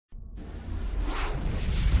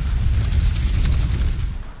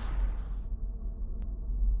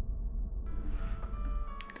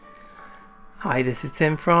Hi, this is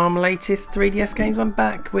Tim from Latest 3DS Games. I'm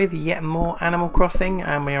back with yet more Animal Crossing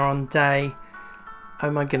and we are on day,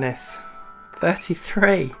 oh my goodness,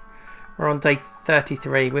 33. We're on day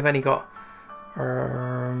 33. We've only got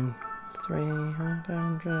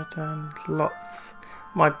 300 and lots.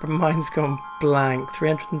 My mind's gone blank.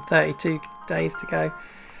 332 days to go.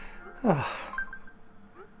 Oh,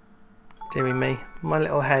 dearie me. My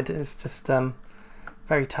little head is just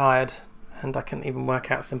very tired. And I couldn't even work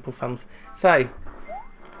out simple sums. So,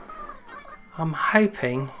 I'm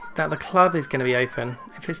hoping that the club is going to be open.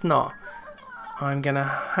 If it's not, I'm going to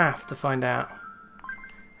have to find out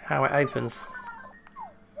how it opens.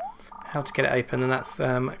 How to get it open, and that's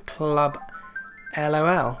Club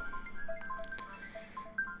LOL.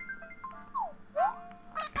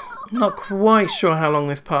 Not quite sure how long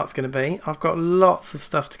this part's going to be. I've got lots of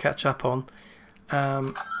stuff to catch up on.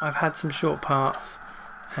 I've had some short parts.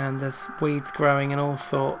 And there's weeds growing and all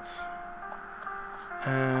sorts,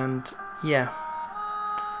 and yeah,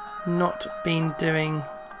 not been doing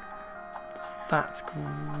that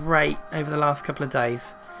great over the last couple of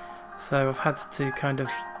days, so I've had to kind of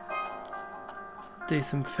do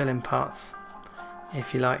some fill-in parts,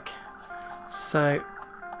 if you like. So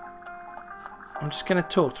I'm just going to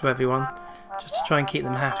talk to everyone just to try and keep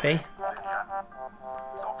them happy.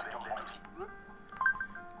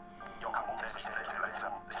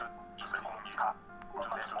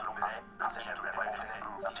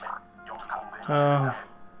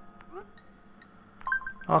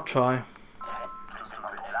 I'll try.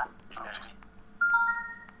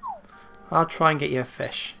 I'll try and get you a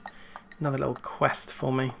fish. Another little quest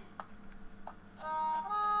for me.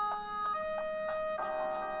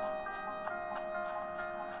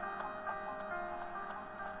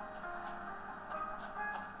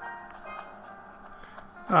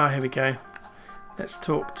 Ah, here we go. Let's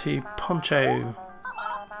talk to Poncho.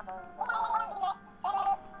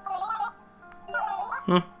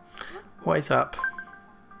 What is up?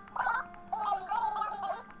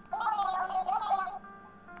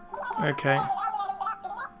 Okay.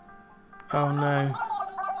 Oh no.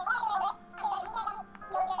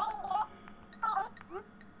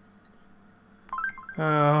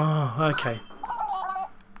 Oh, okay.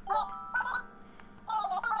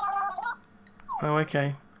 Oh,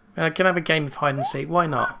 okay. I can have a game of hide and seek. Why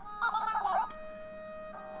not?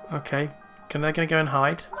 Okay. They're going to go and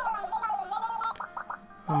hide.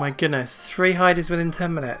 Oh my goodness, 3 hiders within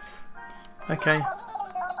 10 minutes. Okay.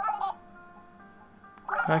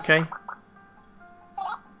 Okay.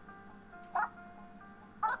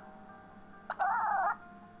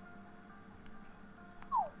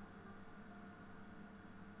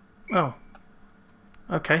 Oh.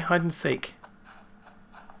 Okay, hide and seek.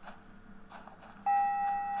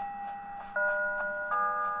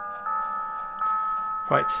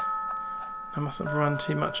 Right. I mustn't run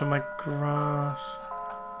too much on my grass.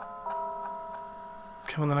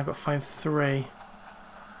 Come on then, I've got to find 3.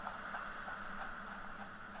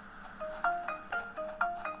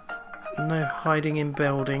 No hiding in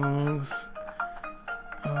buildings.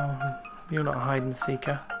 Oh, you're not a hide and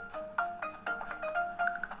seeker.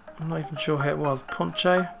 I'm not even sure who it was.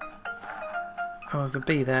 Poncho? Oh, there's a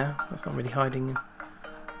bee there. That's not really hiding in.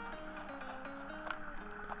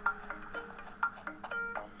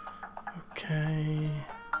 Okay.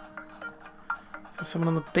 Is there someone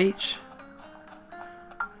on the beach?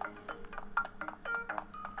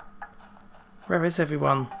 Where is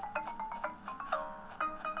everyone?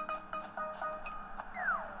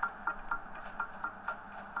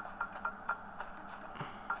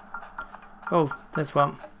 Oh, there's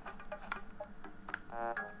one.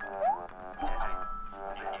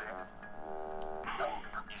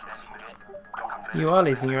 You are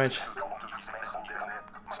losing your edge.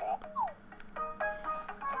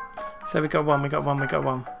 So we got one, we got one, we got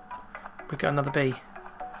one. We got another bee.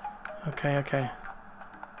 Okay, okay.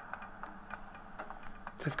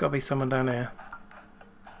 There's got to be someone down here.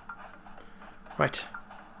 Right.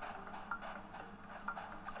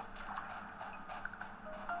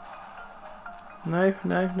 No,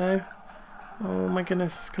 no, no. Oh my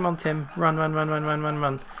goodness. Come on, Tim. Run, run, run, run, run, run,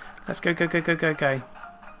 run. Let's go, go, go, go, go, go.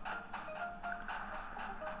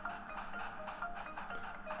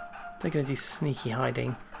 They're going to do sneaky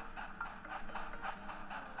hiding.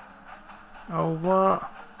 Oh, what?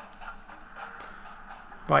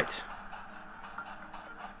 Right.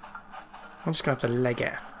 I'm just going to have to leg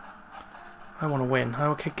it. I want to win.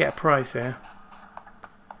 I could get a prize here.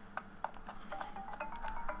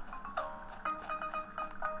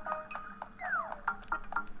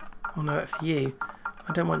 Oh no, that's you.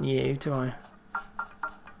 I don't want you, do I?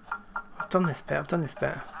 I've done this bit, I've done this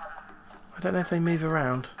bit. I don't know if they move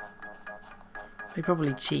around. They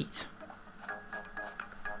probably cheat.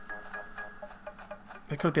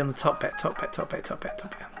 They've got to be on the top bit, top bit, top bit, top bit,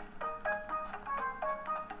 top bit.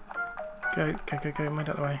 Go, go, go, go, mind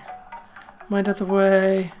out the way. Mind out the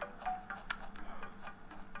way.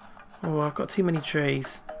 Oh, I've got too many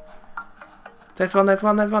trees. There's one, there's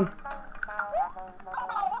one, there's one.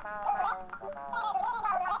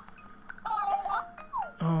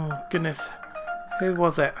 Oh, goodness. Who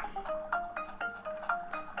was it?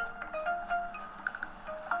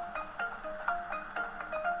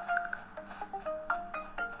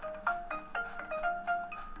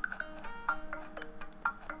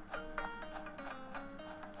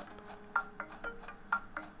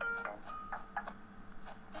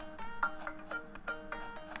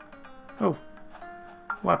 Oh,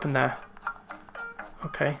 what happened there?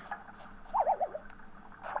 Okay.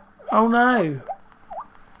 Oh no!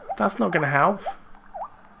 That's not going to help.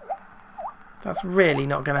 That's really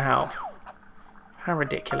not going to help. How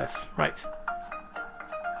ridiculous. Right.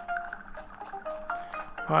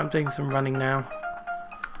 Oh, I'm doing some running now.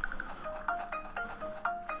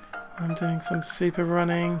 I'm doing some super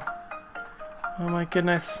running. Oh my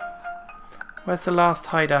goodness. Where's the last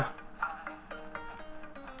hider?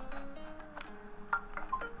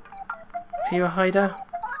 Are you a hider?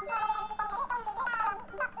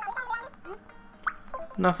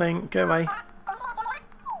 Nothing. Go away.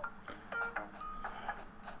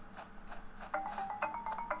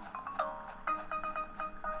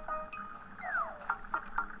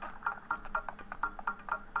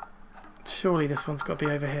 Surely this one's got to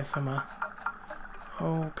be over here somewhere.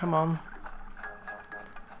 Oh, come on.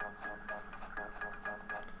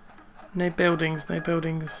 No buildings, no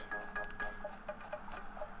buildings.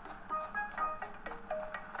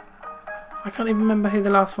 I can't even remember who the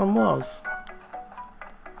last one was.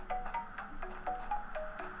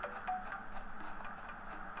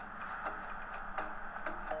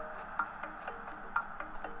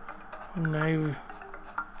 Oh no.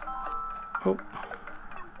 Oh.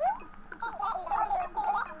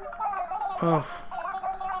 Oh.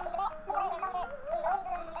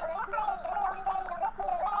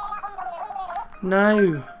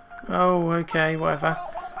 No. Oh, okay, whatever.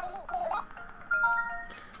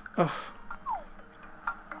 Oh.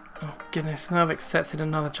 Oh goodness, now I've accepted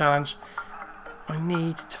another challenge. I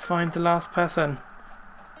need to find the last person.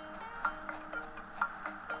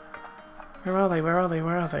 Where are they? Where are they?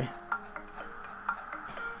 Where are they?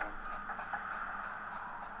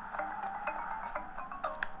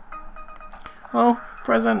 Oh,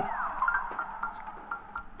 present.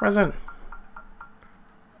 Present.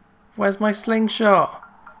 Where's my slingshot?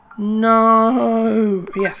 No.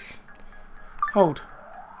 Yes. Hold.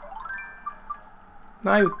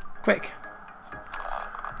 No. Quick.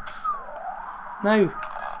 No.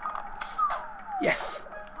 Yes.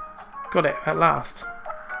 Got it at last.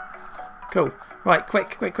 Cool. Right,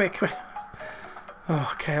 quick, quick, quick, quick.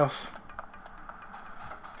 Oh, chaos.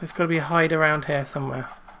 There's got to be a hide around here somewhere.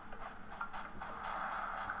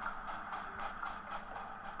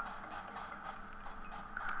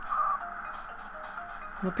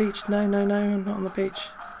 On the beach? No, no, no, not on the beach.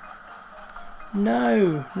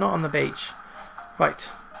 No, not on the beach.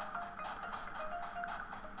 Right.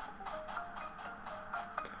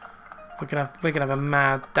 We're gonna have a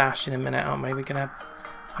mad dash in a minute, aren't we? We're gonna have,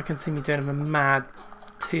 I can see me doing a mad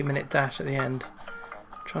 2-minute dash at the end.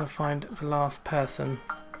 Trying to find the last person.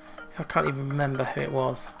 I can't even remember who it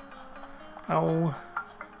was. Oh,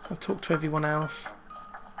 I've talked to everyone else.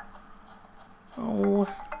 Oh.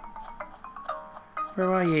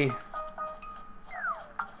 Where are you?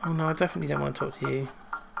 Oh no, I definitely don't want to talk to you.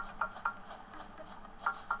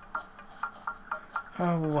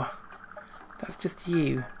 Oh, that's just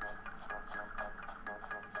you.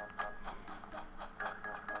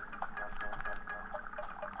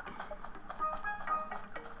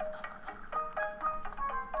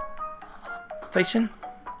 Station?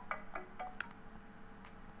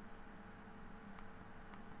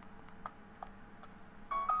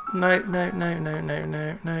 No, no, no, no, no,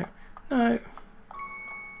 no, no, no.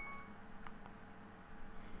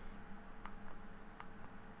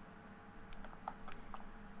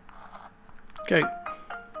 Go.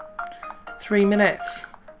 3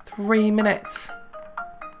 minutes. 3 minutes.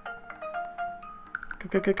 Go,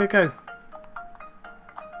 go, go, go, go.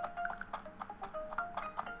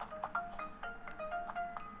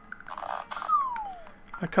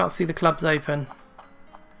 I can't see the clubs open.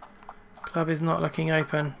 Club is not looking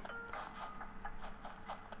open.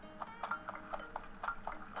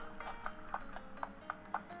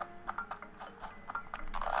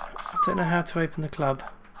 I don't know how to open the club.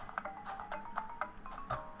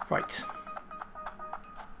 Right.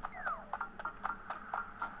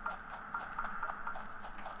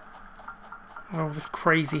 Oh, this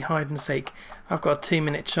crazy hide and seek. I've got a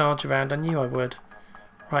 2-minute charge around. I knew I would.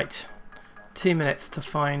 Right. 2 minutes to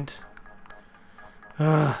find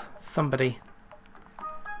somebody.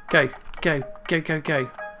 Go, go, go, go, go.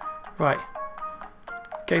 Right.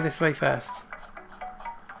 Go this way first.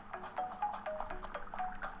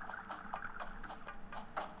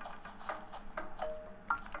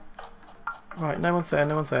 Right, no one's there,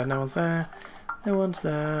 no one's there, no one's there. No one's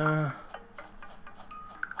there.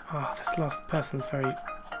 Oh, this last person's very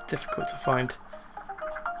difficult to find.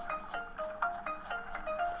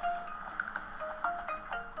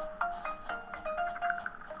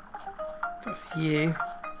 That's you.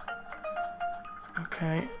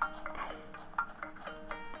 Okay.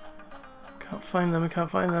 Can't find them, I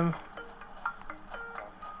can't find them.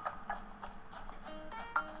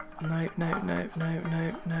 No, no, no, no,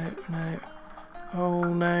 no, no, no. Oh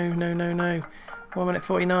no, no, no, no. 1 minute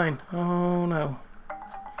 49. Oh no.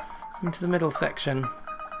 Into the middle section.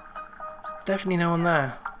 Definitely no one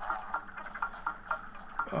there.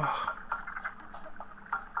 Oh.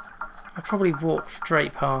 I probably walked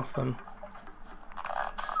straight past them.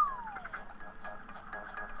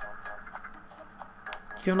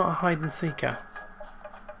 You're not a hide and seeker.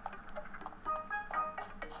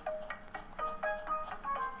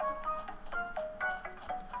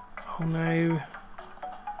 Oh no.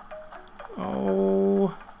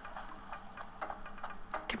 Oh.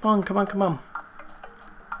 Come on, come on, come on.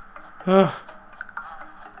 Ugh.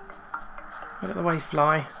 Out of the way,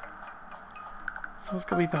 fly. Someone's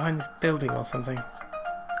got to be behind this building or something.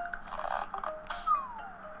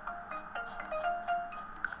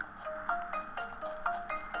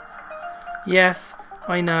 Yes,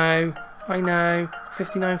 I know.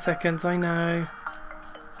 59 seconds, I know.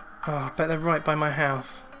 Oh, I bet they're right by my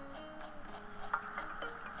house.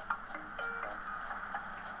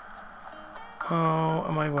 Oh,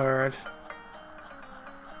 my word.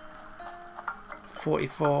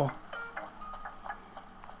 44.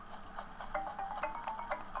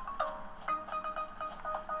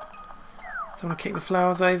 Someone kick the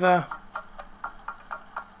flowers over.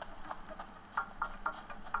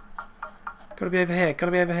 Gotta be over here,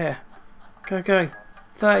 gotta be over here. Go, go.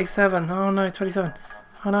 37. Oh no, 27.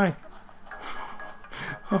 Oh no.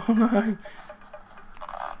 Oh no.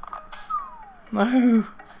 No.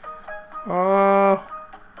 Oh.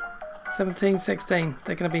 17, 16.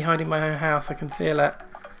 They're going to be hiding my own house. I can feel it.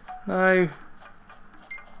 No.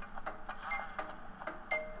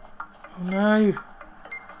 Oh no.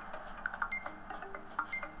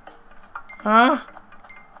 Ah.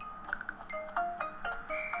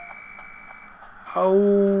 Oh.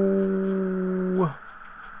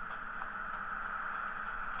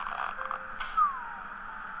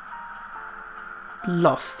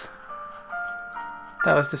 Lost.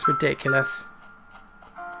 That was just ridiculous.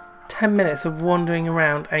 10 minutes of wandering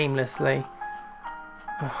around aimlessly.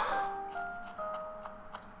 Ugh.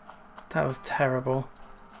 That was terrible.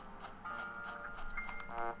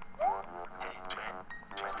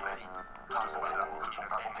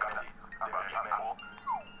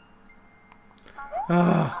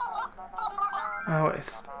 Ugh. Oh,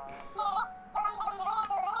 it's...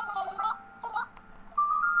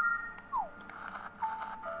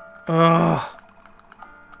 Oh,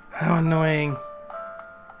 how annoying.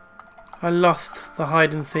 I lost the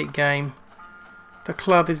hide and seek game. The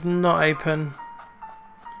club is not open.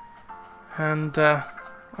 And I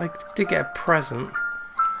did get a present.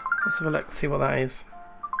 Let's have a look, see what that is.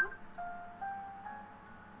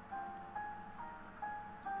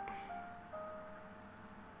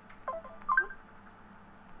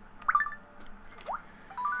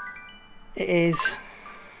 It is...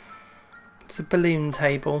 It's a balloon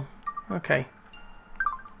table. Okay.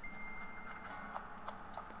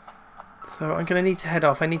 So I'm going to need to head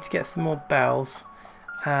off. I need to get some more bells.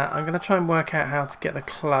 I'm going to try and work out how to get the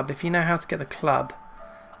club. If you know how to get the club.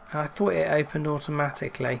 I thought it opened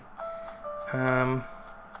automatically. But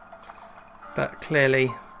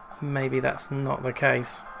clearly, maybe that's not the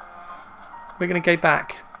case. We're going to go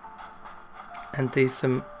back and do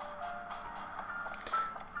some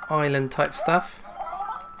island type stuff.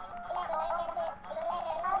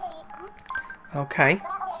 Okay.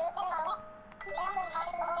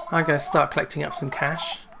 I'm going to start collecting up some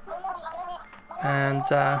cash. And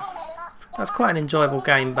that's quite an enjoyable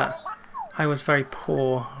game, but I was very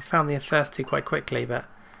poor. I found the first two quite quickly, but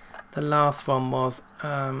the last one was,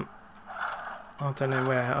 I don't know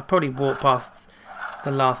where. I probably walked past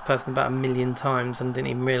the last person about 1,000,000 times and didn't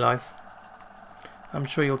even realise. I'm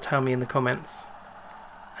sure you'll tell me in the comments.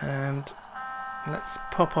 And let's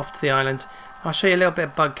pop off to the island. I'll show you a little bit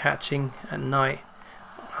of bug catching at night.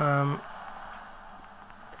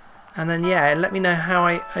 And then yeah, let me know how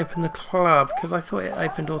I open the club, because I thought it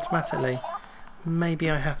opened automatically. Maybe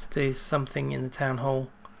I have to do something in the town hall,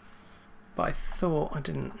 but I thought I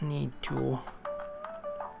didn't need to.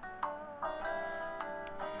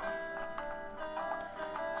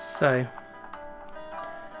 So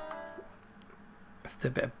let's do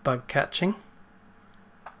a bit of bug catching.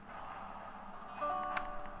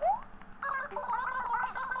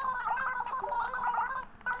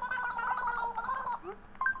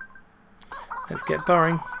 Let's get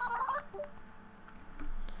burrowing.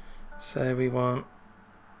 So we want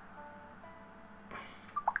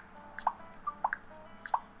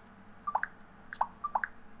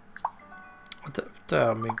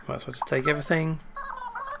we might as well just take everything.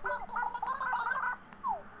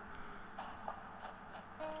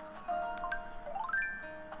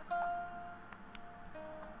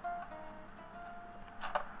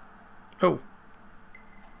 Oh,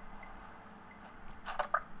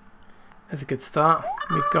 there's a good start.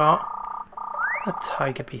 We've got a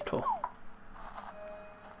tiger beetle.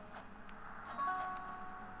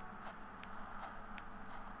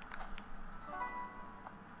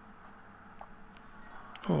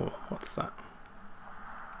 Oh, what's that?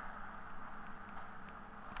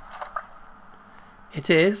 It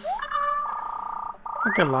is a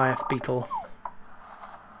Goliath beetle.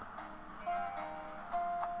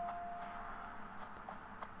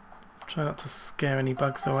 Try not to scare any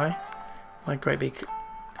bugs away. My great big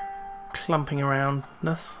clumping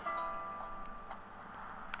aroundness.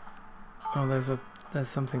 Oh, there's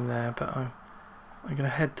something there, but I'm gonna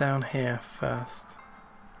head down here first.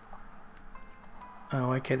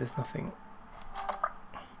 Oh, okay, there's nothing.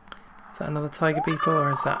 Is that another tiger beetle, or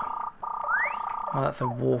is that... Oh, that's a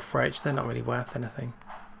wharf roach. They're not really worth anything.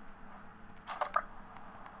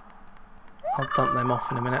 I'll dump them off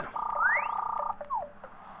in a minute.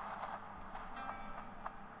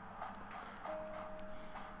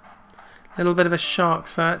 Little bit of a shark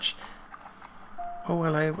search. Oh,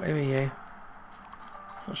 hello, where are you?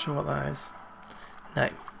 Not sure what that is. No.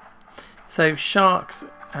 So sharks,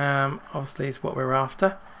 obviously, is what we're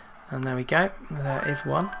after. And there we go. There is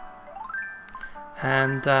one.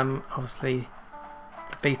 And obviously,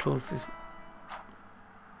 the beetles is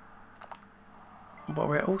what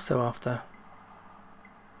we're also after.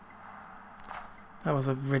 That was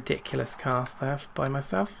a ridiculous cast there by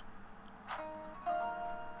myself.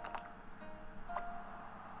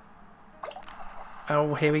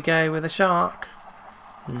 Oh, here we go with a shark.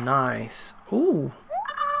 Nice. Ooh,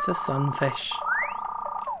 it's a sunfish.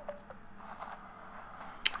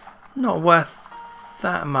 Not worth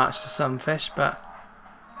that much to sunfish, but...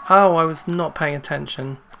 Oh, I was not paying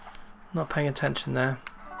attention. Not paying attention there.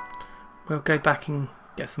 We'll go back and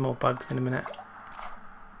get some more bugs in a minute.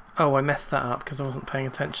 Oh, I messed that up because I wasn't paying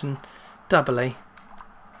attention doubly.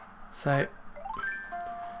 So,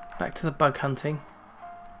 back to the bug hunting.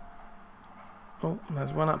 Oh,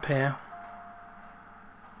 there's one up here.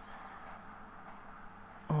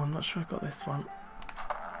 Oh, I'm not sure I got this one.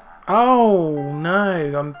 Oh,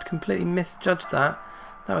 no. I completely misjudged that.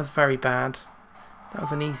 That was very bad. That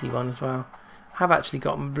was an easy one as well. I have actually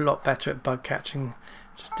gotten a lot better at bug catching.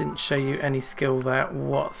 Just didn't show you any skill there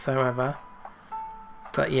whatsoever.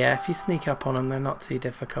 But yeah, if you sneak up on them, they're not too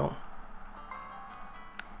difficult.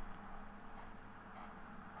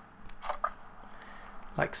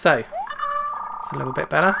 Like so. It's a little bit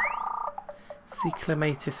better.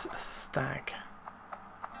 Cyclamatus stag.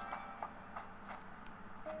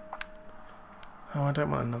 Oh, I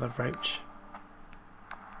don't want another roach.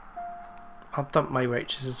 I'll dump my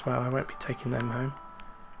roaches as well. I won't be taking them home.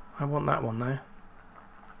 I want that one though.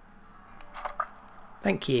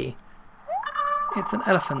 Thank you. It's an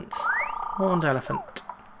elephant. Horned elephant.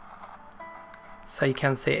 So you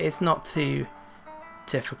can see it's not too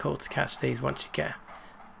difficult to catch these once you get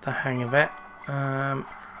the hang of it. And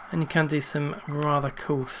you can do some rather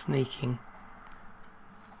cool sneaking.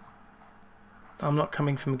 I'm not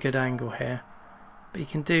coming from a good angle here, but you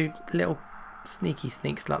can do little sneaky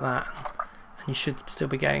sneaks like that, and you should still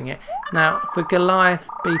be getting it. Now, the Goliath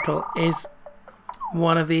beetle is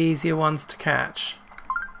one of the easier ones to catch.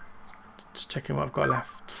 Just checking what I've got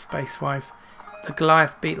left space-wise. The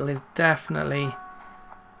Goliath beetle is definitely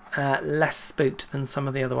less spooked than some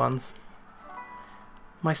of the other ones.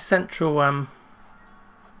 My central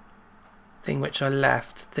thing which I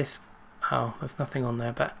left, this, oh, there's nothing on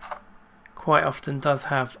there, but quite often does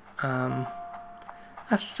have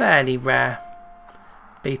a fairly rare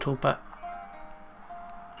beetle, but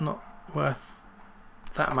not worth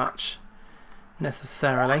that much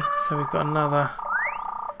necessarily. So we've got another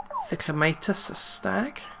Cyclamatus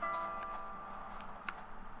stag,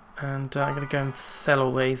 And I'm going to go and sell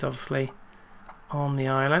all these, obviously, on the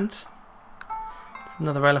island. There's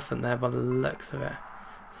another elephant there by the looks of it.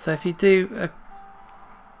 So if you do a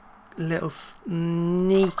little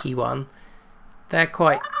sneaky one, they're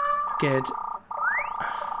quite good.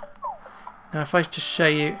 Now if I just show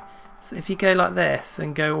you, so if you go like this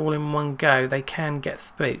and go all in one go, they can get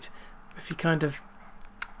spooked. If you kind of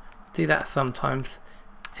do that sometimes,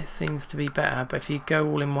 it seems to be better, but if you go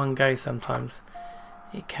all in one go sometimes,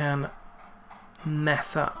 it can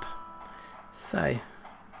mess up. So,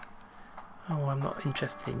 oh, I'm not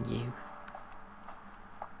interested in you.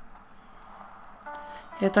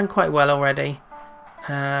 Yeah, done quite well already.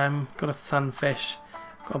 Got a sunfish,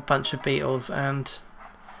 got a bunch of beetles, and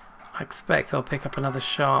I expect I'll pick up another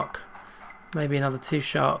shark, maybe another 2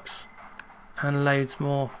 sharks, and loads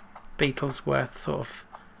more beetles worth sort of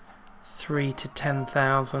 3 to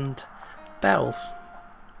 10,000 bells.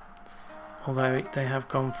 Although they have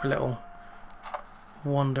gone for a little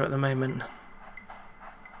wander at the moment.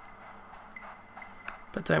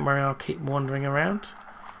 But don't worry, I'll keep wandering around.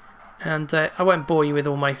 And I won't bore you with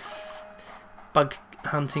all my bug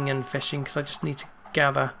hunting and fishing, because I just need to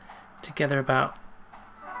gather together about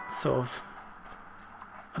sort of,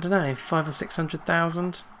 I don't know, 500,000 or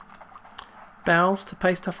 600,000 bells to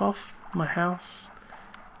pay stuff off my house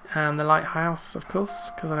and the lighthouse, of course,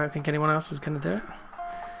 because I don't think anyone else is going to do it.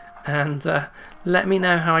 And let me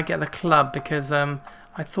know how I get the club, because I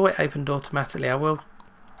thought it opened automatically. I will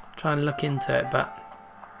try and look into it, but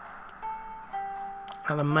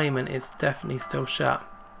at the moment it's definitely still shut.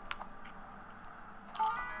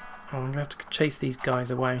 Oh, I'm going to have to chase these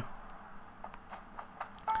guys away.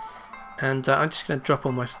 And I'm just going to drop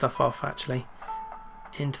all my stuff off actually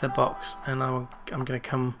into the box, and I'm going to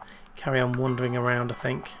come carry on wandering around, I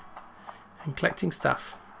think, and collecting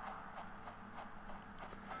stuff.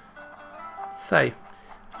 So I'm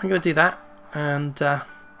going to do that, and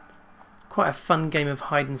quite a fun game of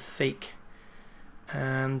hide and seek,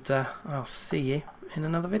 and I'll see you in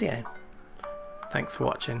another video. Thanks for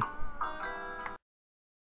watching.